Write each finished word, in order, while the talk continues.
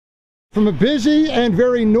From a busy and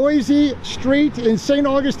very noisy street in St.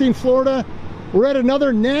 Augustine, Florida, we're at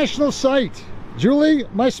another national site. Julie,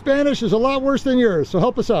 my Spanish is a lot worse than yours, so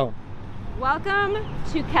help us out. Welcome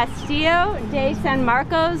to Castillo de San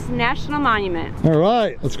Marcos National Monument. All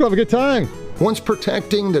right, let's go have a good time. Once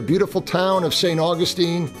protecting the beautiful town of St.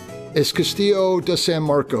 Augustine is Castillo de San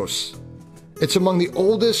Marcos. It's among the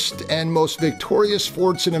oldest and most victorious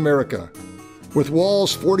forts in America. With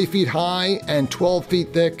walls 40 feet high and 12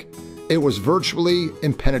 feet thick, it was virtually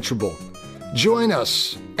impenetrable. Join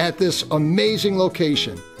us at this amazing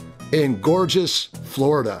location in gorgeous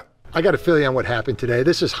Florida. I got to fill you on what happened today.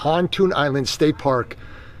 This is Pontoon Island State Park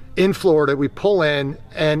in Florida. We pull in,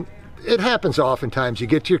 and it happens oftentimes. You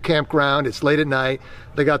get to your campground, it's late at night.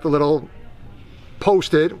 They got the little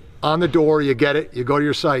post-it on the door. You get it, you go to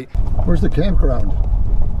your site. Where's the campground?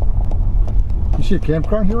 You see a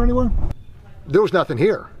campground here anywhere? There was nothing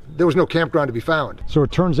here. There was no campground to be found. So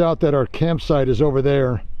it turns out that our campsite is over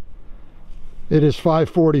there. It is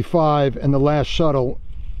 5:45 and the last shuttle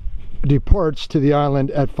departs to the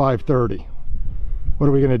island at 5:30. What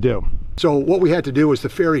are we going to do? So what we had to do was the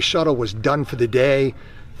ferry shuttle was done for the day.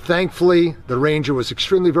 Thankfully, the ranger was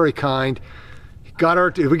extremely very kind.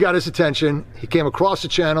 We got his attention. He came across the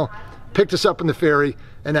channel, picked us up in the ferry,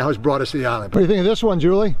 and now has brought us to the island. What do you think of this one,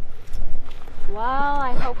 Julie? Well,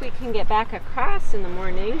 I hope we can get back across in the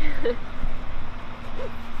morning.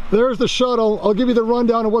 There's the shuttle. I'll give you the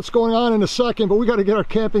rundown of what's going on in a second, but we got to get our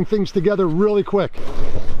camping things together really quick.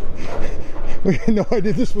 We had no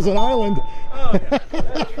idea this was an island. Oh, yeah.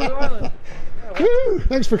 That's a true island. Woo!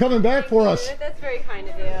 Thanks for coming back for us. That's very kind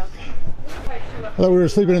of you. I thought we were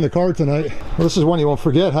sleeping in the car tonight. Well, this is one you won't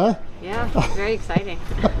forget, huh? Yeah, very exciting.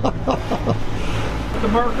 The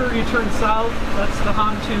marker, you turn south, that's the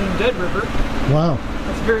Pontoon Dead River. Wow.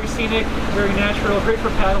 It's very scenic, very natural, great for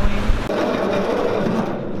paddling.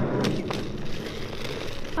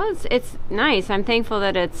 Oh, it's nice. I'm thankful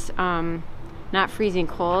that it's not freezing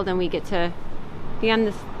cold and we get to be on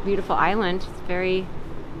this beautiful island. It's very,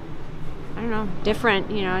 I don't know, different,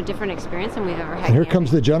 you know, a different experience than we've ever had. And here comes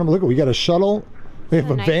the gentleman. Look, we got a shuttle. We have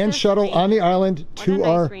a nice van shuttle ranger. on the island to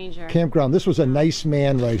our campground. This was a nice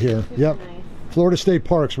man right here. Yep. Nice. Florida State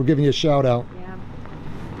Parks, we're giving you a shout out. Yeah.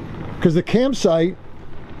 Because the campsite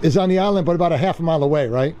is on the island, but about a half a mile away,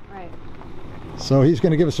 right? Right. So he's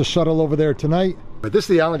going to give us a shuttle over there tonight. But this is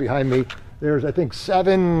the island behind me. There's, I think,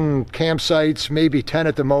 7 campsites, maybe 10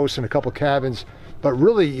 at the most, and a couple cabins. But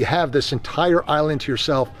really, you have this entire island to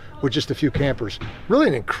yourself with just a few campers. Really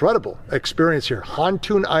an incredible experience here.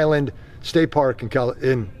 Pontoon Island State Park in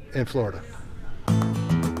Florida.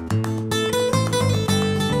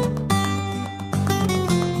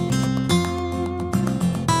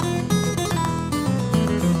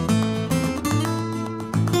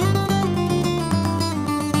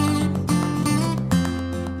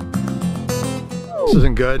 This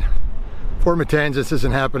isn't good. Fort Matanzas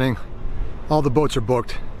isn't happening. All the boats are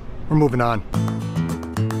booked. We're moving on.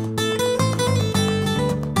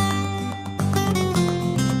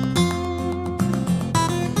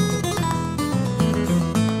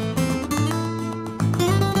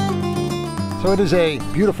 So it is a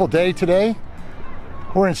beautiful day today.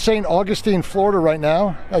 We're in St. Augustine, Florida right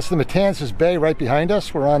now. That's the Matanzas Bay right behind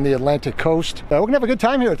us. We're on the Atlantic coast. We're gonna have a good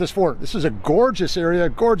time here at this fort. This is a gorgeous area,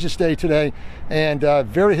 gorgeous day today, and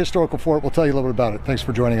very historical fort. We'll tell you a little bit about it. Thanks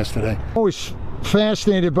for joining us today. Always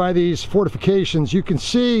fascinated by these fortifications. You can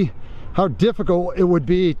see how difficult it would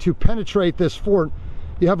be to penetrate this fort.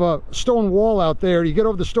 You have a stone wall out there. You get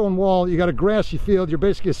over the stone wall, you got a grassy field. You're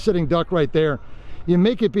basically a sitting duck right there. You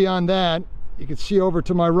make it beyond that. You can see over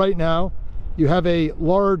to my right now, you have a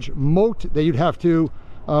large moat that you'd have to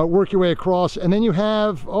work your way across. And then you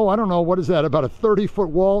have, oh, I don't know, what is that? About a 30-foot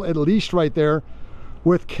wall at least right there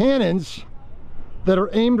with cannons that are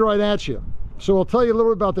aimed right at you. So I'll tell you a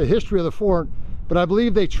little bit about the history of the fort, but I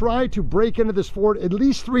believe they tried to break into this fort at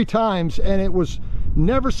least 3 times and it was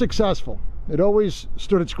never successful. It always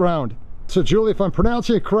stood its ground. So Julie, if I'm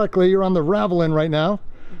pronouncing it correctly, you're on the Ravelin right now.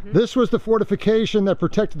 This was the fortification that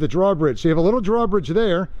protected the drawbridge. So you have a little drawbridge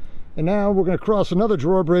there. And now we're going to cross another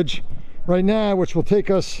drawbridge right now, which will take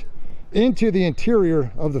us into the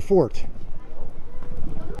interior of the fort.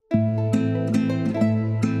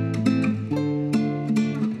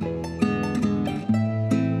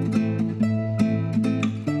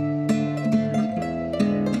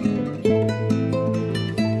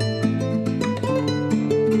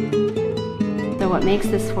 So what makes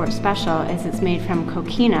this fort special is it's made from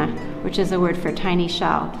coquina, which is a word for tiny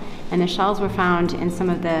shell. And the shells were found in some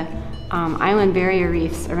of the island barrier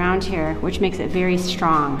reefs around here, which makes it very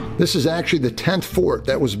strong. This is actually the 10th fort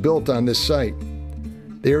that was built on this site.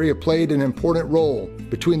 The area played an important role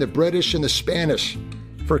between the British and the Spanish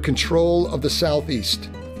for control of the southeast.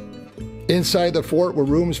 Inside the fort were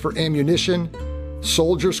rooms for ammunition,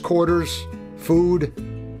 soldiers' quarters, food,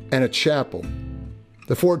 and a chapel.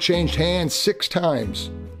 The fort changed hands 6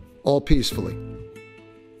 times, all peacefully.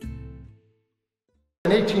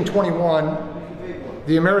 In 1821,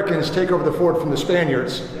 the Americans take over the fort from the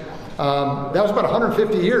Spaniards. That was about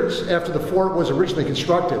 150 years after the fort was originally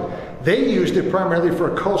constructed. They used it primarily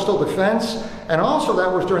for coastal defense, and also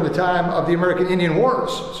that was during the time of the American Indian Wars.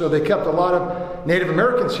 So they kept a lot of Native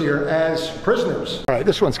Americans here as prisoners. All right,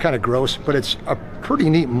 this one's kind of gross, but it's a pretty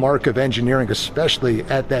neat mark of engineering, especially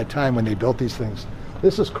at that time when they built these things.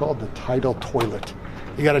 This is called the tidal toilet.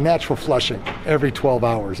 You got a natural flushing every 12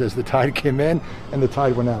 hours as the tide came in and the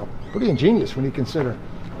tide went out. Pretty ingenious when you consider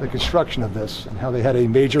the construction of this and how they had a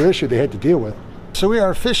major issue they had to deal with. So we are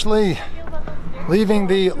officially leaving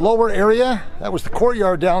the lower area. That was the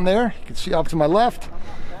courtyard down there. You can see off to my left.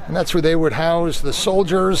 And that's where they would house the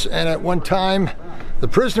soldiers and at one time the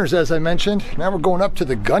prisoners, as I mentioned. Now we're going up to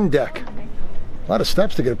the gun deck. A lot of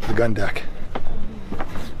steps to get up to the gun deck.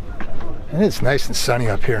 And it's nice and sunny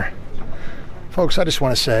up here. Folks, I just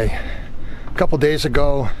want to say, a couple days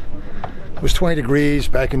ago, it was 20 degrees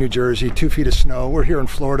back in New Jersey, 2 feet of snow. We're here in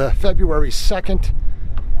Florida, February 2nd,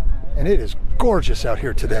 and it is gorgeous out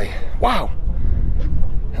here today. Wow.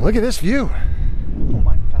 And look at this view.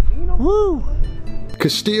 Woo!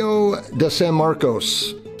 Castillo de San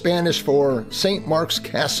Marcos, Spanish for St. Mark's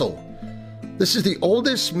Castle. This is the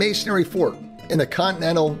oldest masonry fort in the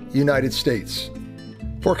continental United States.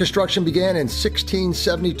 Fort construction began in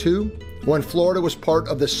 1672 when Florida was part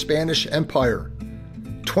of the Spanish Empire.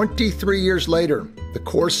 23 years later, the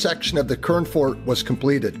core section of the current fort was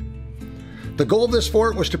completed. The goal of this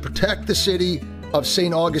fort was to protect the city of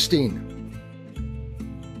St. Augustine.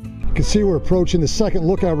 You can see we're approaching the second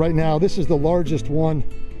lookout right now. This is the largest one,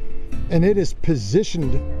 and it is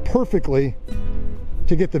positioned perfectly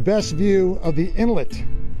to get the best view of the inlet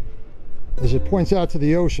as it points out to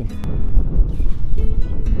the ocean.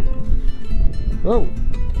 Oh,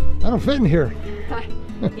 I don't fit in here.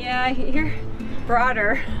 Yeah, you're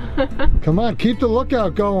broader. Come on, keep the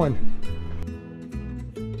lookout going.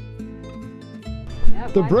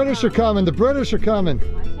 Yep, The British are coming, the British are coming.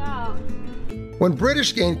 Watch out. When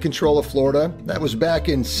British gained control of Florida, that was back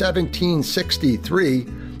in 1763,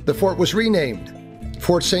 the fort was renamed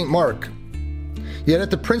Fort St. Mark. Yet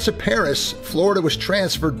at the Prince of Paris, Florida was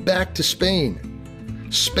transferred back to Spain.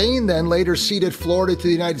 Spain then later ceded Florida to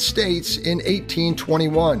the United States in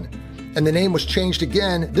 1821, and the name was changed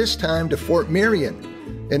again, this time to Fort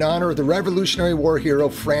Marion, in honor of the Revolutionary War hero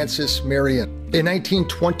Francis Marion. In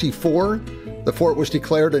 1924, the fort was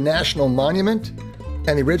declared a national monument,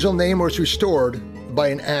 and the original name was restored by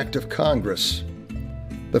an act of Congress.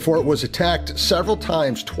 The fort was attacked several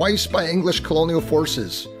times, twice by English colonial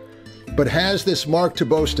forces, but has this mark to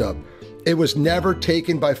boast of: it was never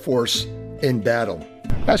taken by force in battle.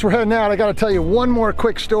 As we're heading out, I got to tell you one more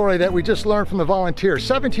quick story that we just learned from the volunteers.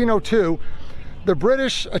 1702, the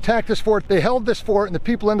British attacked this fort. They held this fort and the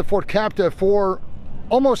people in the fort captive for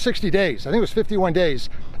almost 60 days. I think it was 51 days.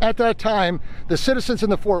 At that time, the citizens in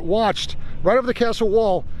the fort watched right over the castle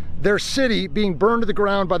wall their city being burned to the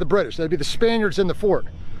ground by the British. That'd be the Spaniards in the fort.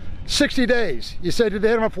 60 days. You say, did they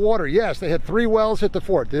have enough water? Yes, they had 3 wells at the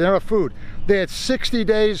fort. Did they have enough food? They had 60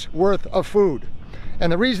 days worth of food.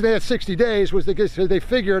 And the reason they had 60 days was because they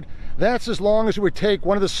figured that's as long as it would take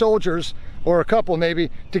one of the soldiers, or a couple maybe,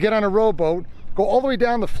 to get on a rowboat, go all the way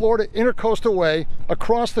down the Florida Intercoastal Way,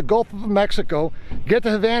 across the Gulf of Mexico, get to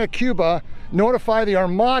Havana, Cuba, notify the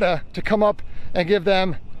Armada to come up and give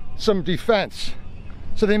them some defense.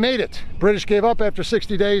 So they made it. British gave up after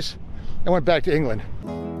 60 days and went back to England.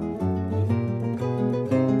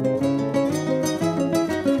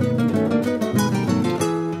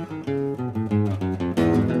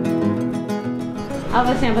 I'll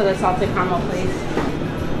have a sample of the salted caramel, please.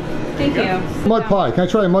 Thank you. Mud pie. Can I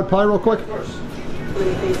try a mud pie real quick? Let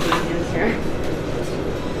me please see hands here.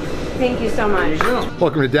 Thank you so much.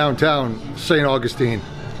 Welcome to downtown St. Augustine,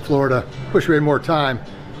 Florida. Wish we had more time.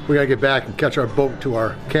 We gotta get back and catch our boat to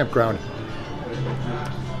our campground.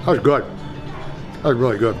 That was good. That was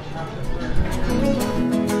really good.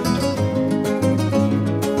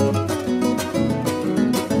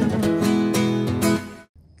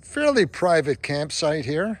 Fairly private campsite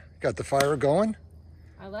here. Got the fire going.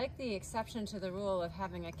 I like the exception to the rule of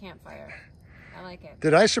having a campfire. I like it.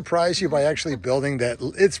 Did I surprise you by actually building that?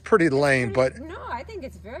 It's pretty lame, but no, I think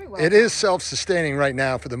it's very well it done. is self-sustaining right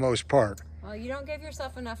now for the most part. Well, you don't give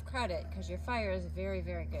yourself enough credit because your fire is very,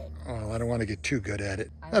 very good. Oh, I don't want to get too good at it.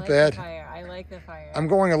 I Not like bad. The fire. I like the fire. I'm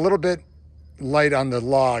going a little bit light on the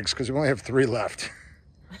logs because we only have 3 left.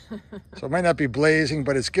 So it might not be blazing,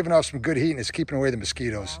 but it's giving off some good heat and it's keeping away the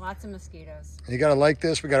mosquitoes. Yeah, lots of mosquitoes. And you gotta like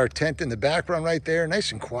this. We got our tent in the background right there.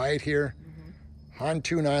 Nice and quiet here.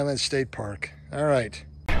 Pontoon Island State Park. All right.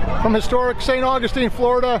 From historic St. Augustine,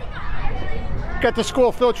 Florida. Got the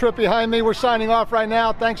school field trip behind me. We're signing off right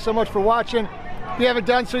now. Thanks so much for watching. If you haven't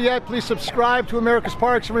done so yet, please subscribe to America's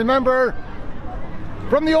Parks. And remember,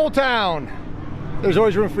 from the old town, there's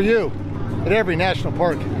always room for you at every national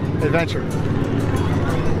park adventure.